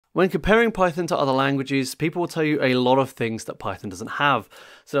When comparing Python to other languages, people will tell you a lot of things that Python doesn't have.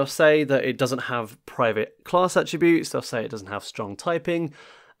 So they'll say that it doesn't have private class attributes, they'll say it doesn't have strong typing,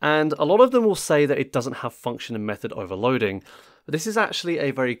 and a lot of them will say that it doesn't have function and method overloading. But this is actually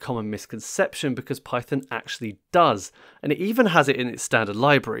a very common misconception because Python actually does, and it even has it in its standard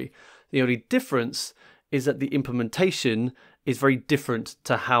library. The only difference is that the implementation is very different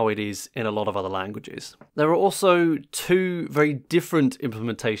to how it is in a lot of other languages. There are also two very different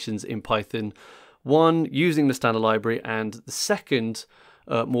implementations in Python, one using the standard library and the second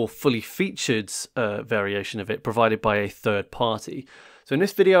more fully featured variation of it provided by a third party. So in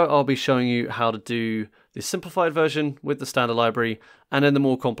this video I'll be showing you how to do the simplified version with the standard library and then the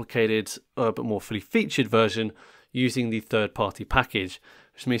more complicated but more fully featured version using the third party package,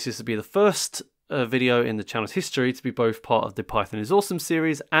 which means this will be the first video in the channel's history to be both part of the Python is Awesome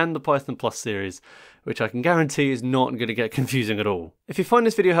series and the Python Plus series, which I can guarantee is not going to get confusing at all. If you find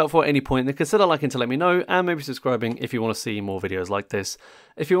this video helpful at any point, then consider liking to let me know and maybe subscribing if you want to see more videos like this.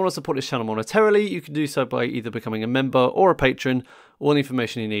 If you want to support this channel monetarily, you can do so by either becoming a member or a patron. All the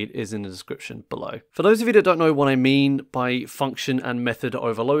information you need is in the description below. For those of you that don't know what I mean by function and method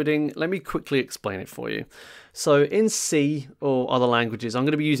overloading, let me quickly explain it for you. So in C or other languages, I'm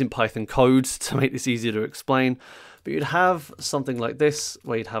going to be using Python code to make this easier to explain, but you'd have something like this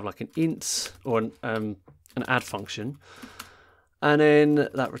where you'd have like an int or an add function, and then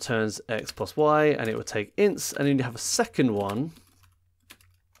that returns x plus y, and it would take ints, and then you have a second one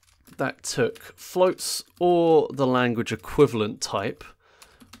that took floats or the language equivalent type,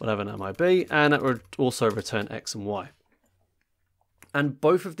 whatever that might be, and it would also return x and y. And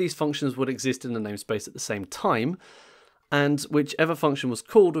both of these functions would exist in the namespace at the same time, and whichever function was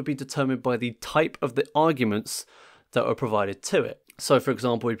called would be determined by the type of the arguments that were provided to it. So for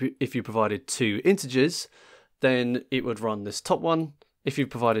example, if you provided two integers, then it would run this top one. If you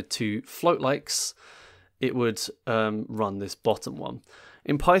provided two float likes, it would run this bottom one.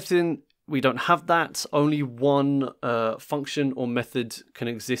 In Python, we don't have that. Only one function or method can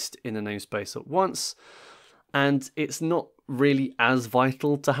exist in a namespace at once. And it's not really as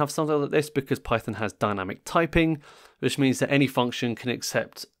vital to have something like this because Python has dynamic typing, which means that any function can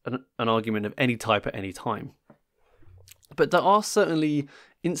accept an argument of any type at any time. But there are certainly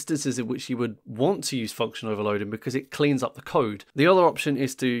instances in which you would want to use function overloading because it cleans up the code. The other option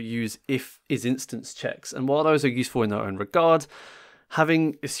is to use if is instance checks, and while those are useful in their own regard,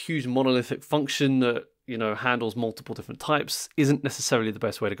 having this huge monolithic function that handles multiple different types isn't necessarily the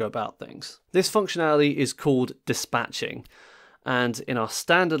best way to go about things. This functionality is called dispatching, and in our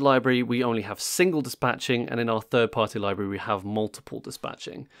standard library we only have single dispatching, and in our third-party library we have multiple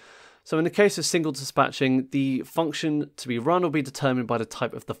dispatching. So in the case of single dispatching, the function to be run will be determined by the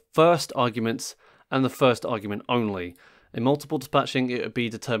type of the first argument and the first argument only. In multiple dispatching, it would be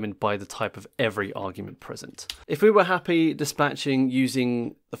determined by the type of every argument present. If we were happy dispatching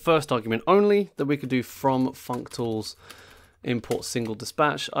using the first argument only, then we could do from functools import single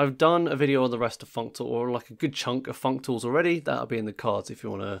dispatch. I've done a video on the rest of functool, or like a good chunk of functools already. That'll be in the cards if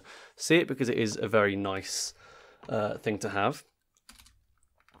you want to see it, because it is a very nice thing to have.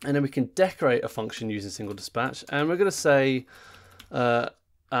 And then we can decorate a function using single dispatch, and we're going to say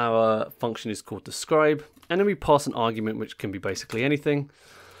our function is called describe, and then we pass an argument which can be basically anything,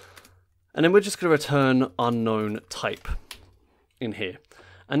 and then we're just going to return unknown type in here,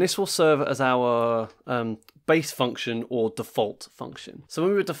 and this will serve as our base function or default function. So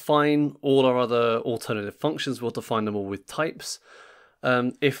when we define all our other alternative functions, we'll define them all with types.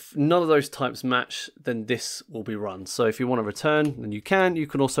 If none of those types match, then this will be run. So if you want to return, then you can. You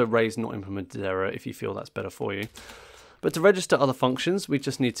can also raise not implemented error if you feel that's better for you. But to register other functions, we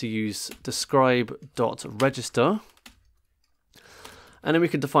just need to use describe.register. And then we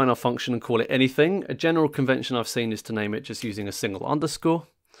can define our function and call it anything. A general convention I've seen is to name it just using a single underscore,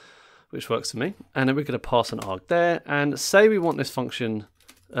 which works for me. And then we're going to pass an arg there and say we want this function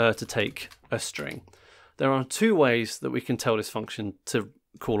to take a string. There are two ways that we can tell this function to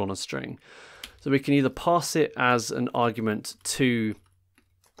call on a string. So we can either pass it as an argument to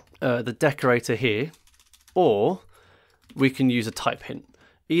the decorator here, or we can use a type hint.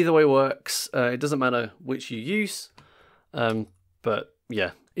 Either way works. It doesn't matter which you use, but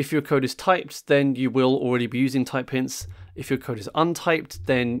yeah. If your code is typed, then you will already be using type hints. If your code is untyped,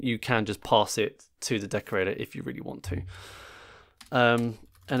 then you can just pass it to the decorator if you really want to.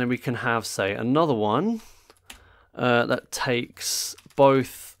 And then we can have, say, another one that takes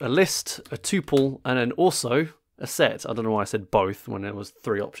both a list, a tuple, and then also a set. I don't know why I said both when there was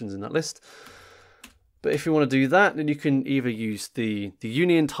 3 options in that list. But if you want to do that, then you can either use the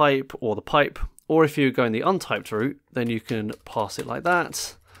union type or the pipe, or if you're going the untyped route, then you can pass it like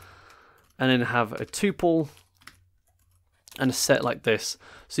that. and then have a tuple and a set like this.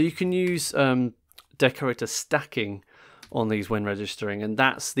 So you can use decorator stacking on these when registering, and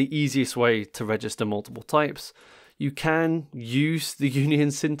that's the easiest way to register multiple types. You can use the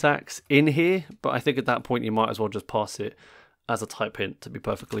union syntax in here, but I think at that point you might as well just pass it as a type hint, to be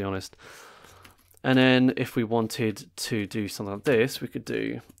perfectly honest. And then if we wanted to do something like this, we could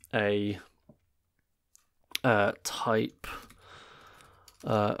do a type,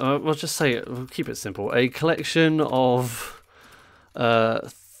 we'll just say, we'll keep it simple, a collection of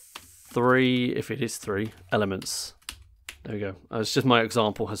 3, if it is 3, elements. There we go. It's just my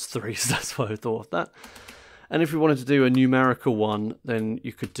example has 3, so that's why I thought of that. And if we wanted to do a numerical one, then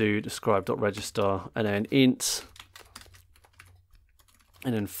you could do describe.register and then int,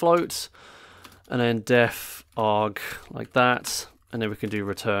 and then float, and then def arg like that, and then we can do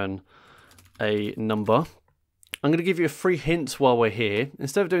return a number. I'm going to give you a free hint while we're here.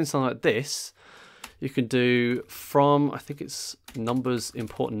 Instead of doing something like this, you can do from, I think it's numbers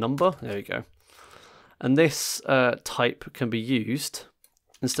import number. There we go. And this type can be used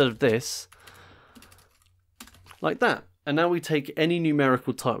instead of this like that. And now we take any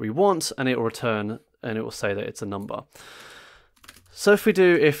numerical type we want, and it will return, and it will say that it's a number. So if we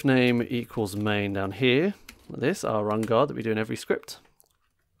do if name equals main down here, like this, our run guard that we do in every script,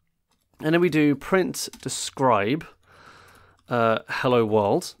 and then we do print describe hello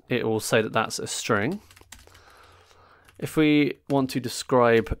world, it will say that that's a string. If we want to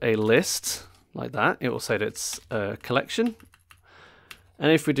describe a list like that, it will say that it's a collection.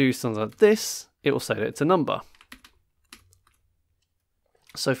 And if we do something like this, it will say that it's a number.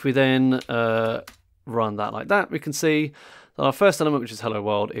 So if we then run that like that, we can see that our first element, which is hello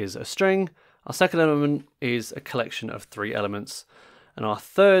world, is a string. Our second element is a collection of 3 elements. And our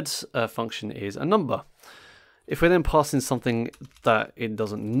third function is a number. If we then pass in something that it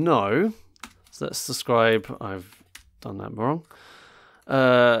doesn't know, so let's describe, I've done that wrong.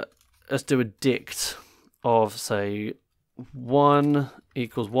 Let's do a dict of, say, 1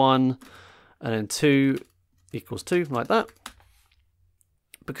 equals 1, and then 2 equals 2, like that.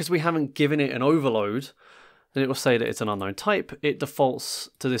 Because we haven't given it an overload, then it will say that it's an unknown type. It defaults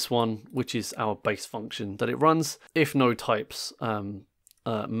to this one, which is our base function that it runs if no types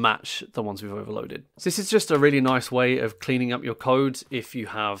match the ones we've overloaded. So this is just a really nice way of cleaning up your code if you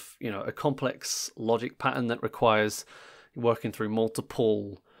have, you know, a complex logic pattern that requires working through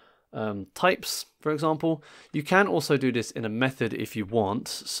multiple types, for example. You can also do this in a method if you want.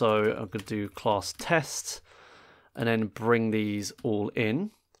 So I'm going to do class test and then bring these all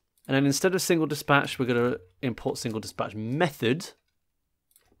in. And then instead of single dispatch, we're going to import single dispatch method.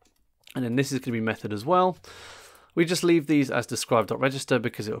 And then this is going to be method as well. We just leave these as describe.register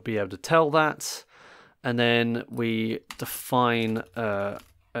because it will be able to tell that. And then we define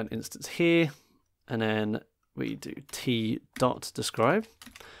an instance here. And then we do t.describe.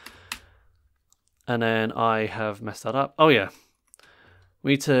 And then I have messed that up. Oh yeah.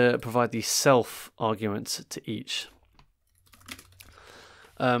 We need to provide the self argument to each.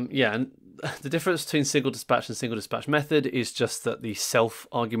 Yeah, and the difference between single dispatch and single dispatch method is just that the self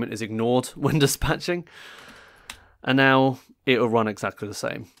argument is ignored when dispatching. And now it will run exactly the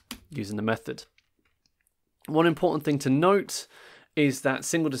same using the method. One important thing to note is that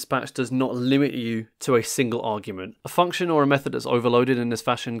single dispatch does not limit you to a single argument. A function or a method that's overloaded in this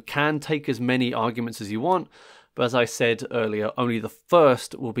fashion can take as many arguments as you want, but as I said earlier, only the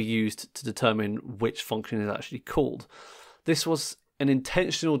first will be used to determine which function is actually called. This was an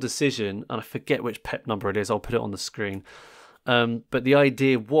intentional decision, and I forget which PEP number it is, I'll put it on the screen. But the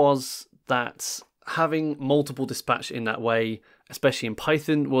idea was that having multiple dispatch in that way, especially in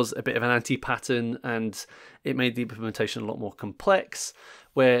Python, was a bit of an anti-pattern, and it made the implementation a lot more complex,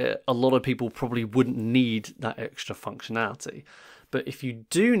 where a lot of people probably wouldn't need that extra functionality. But if you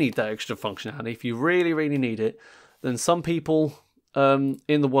do need that extra functionality, if you really, really need it, then some people in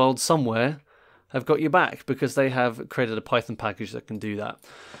the world somewhere have got your back because they have created a Python package that can do that.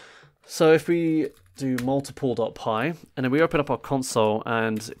 So if we do multiple.py and then we open up our console,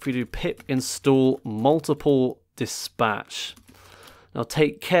 and if we do pip install multiple dispatch. Now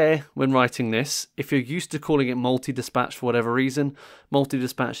take care when writing this. If you're used to calling it multi-dispatch for whatever reason,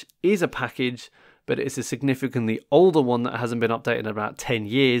 multi-dispatch is a package, but it's a significantly older one that hasn't been updated in about 10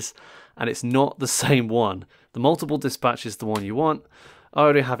 years, and it's not the same one. The multiple dispatch is the one you want. I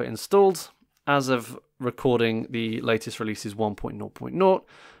already have it installed. As of recording, the latest release is 1.0.0,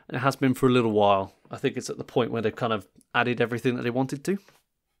 and it has been for a little while. I think it's at the point where they've kind of added everything that they wanted to.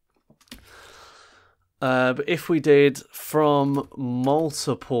 But if we did from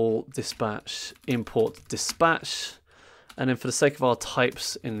multiple dispatch import dispatch, And then for the sake of our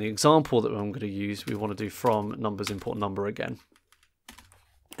types in the example that I'm going to use, we want to do from numbers import number again.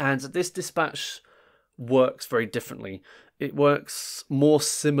 And this dispatch works very differently. It works more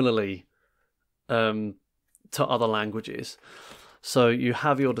similarly to other languages. So you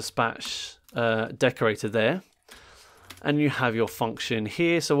have your dispatch decorator there, and you have your function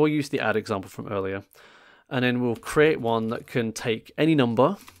here. So we'll use the add example from earlier, and then we'll create one that can take any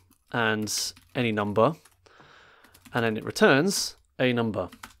number and any number, and then it returns a number.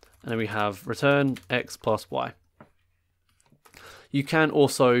 And then we have return x plus y. You can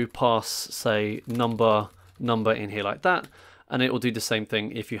also pass, say, number in here like that, and it will do the same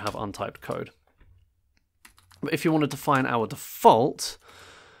thing if you have untyped code. But if you want to define our default,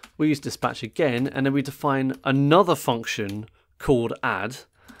 we use dispatch again, and then we define another function called add,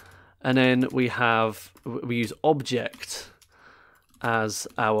 and then we use object as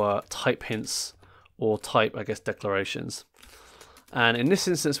our type hints, or type, I guess, declarations. And in this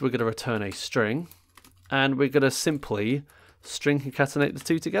instance, we're going to return a string, and we're going to simply string concatenate the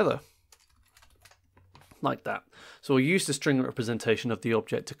two together, like that. So we'll use the string representation of the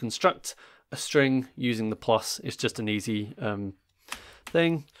object to construct a string using the plus. It's just an easy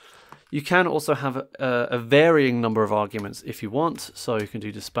thing. You can also have a varying number of arguments if you want. So you can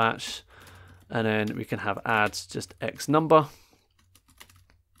do dispatch, and then we can have add just x number,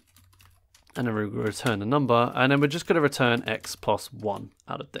 and then we return the number, and then we're just going to return x plus 1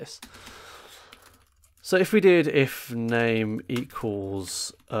 out of this. So if we did if name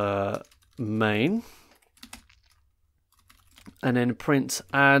equals main, and then print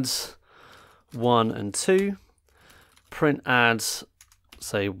add 1 and 2, print add,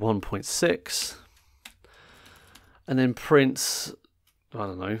 say, 1.6, and then print, I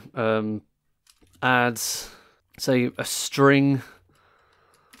don't know, add, say, a string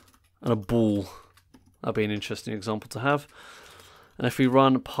and a bool. That'd be an interesting example to have. And if we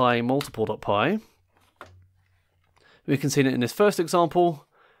run pi multiple.py, we can see that in this first example,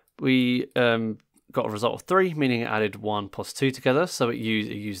 we got a result of 3, meaning it added 1 plus 2 together, so it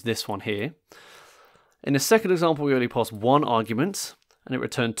used this one here. In the second example, we only passed one argument, and it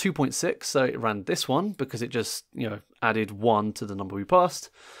returned 2.6, so it ran this one because it just added 1 to the number we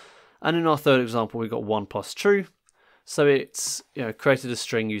passed. And in our third example, we got 1 plus true, so it's created a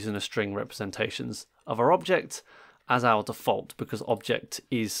string using the string representations of our object as our default, because object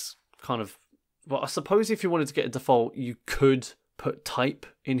is kind of, well, I suppose if you wanted to get a default, you could put type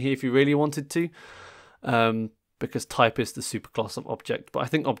in here if you really wanted to, because type is the superclass of object. But I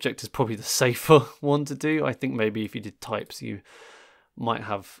think object is probably the safer one to do. I think maybe if you did types, you might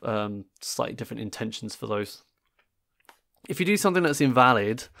have slightly different intentions for those. If you do something that's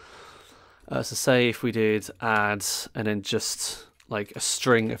invalid, so say if we did add and then just like a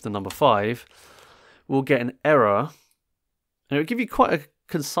string of the number 5, we'll get an error, and it will give you quite a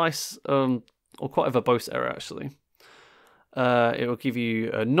concise or quite a verbose error actually. It will give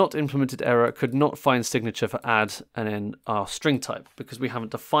you a not implemented error, could not find signature for add, and then our string type, because we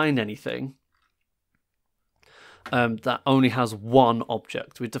haven't defined anything that only has one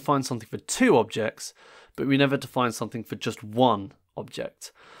object. We defined something for 2 objects, but we never defined something for just one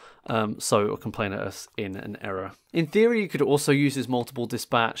object. So it will complain at us in an error. In theory, you could also use this multiple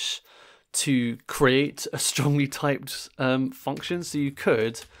dispatch to create a strongly typed function. So you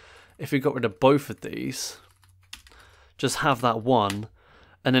could, if we got rid of both of these, just have that one,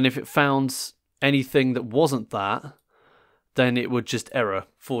 and then if it found anything that wasn't that, then it would just error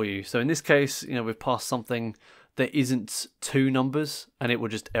for you. So in this case, we've passed something that isn't 2 numbers, and it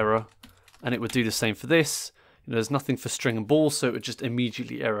would just error, and it would do the same for this. There's nothing for string and ball, so it would just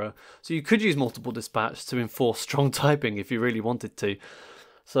immediately error. So you could use multiple dispatch to enforce strong typing if you really wanted to.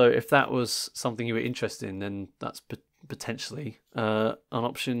 So if that was something you were interested in, then that's potentially an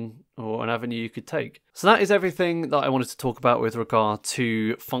option or an avenue you could take. So that is everything that I wanted to talk about with regard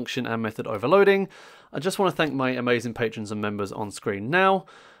to function and method overloading. I just want to thank my amazing patrons and members on screen now,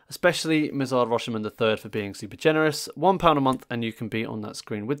 especially Mizard Rosherman III for being super generous. £1 a month and you can be on that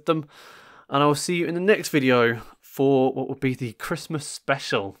screen with them. And I will see you in the next video for what will be the Christmas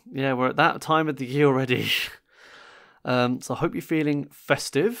special. Yeah, we're at that time of the year already. So I hope you're feeling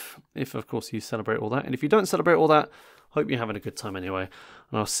festive, if of course you celebrate all that. And if you don't celebrate all that, hope you're having a good time anyway.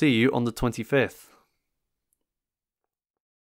 And I'll see you on the 25th.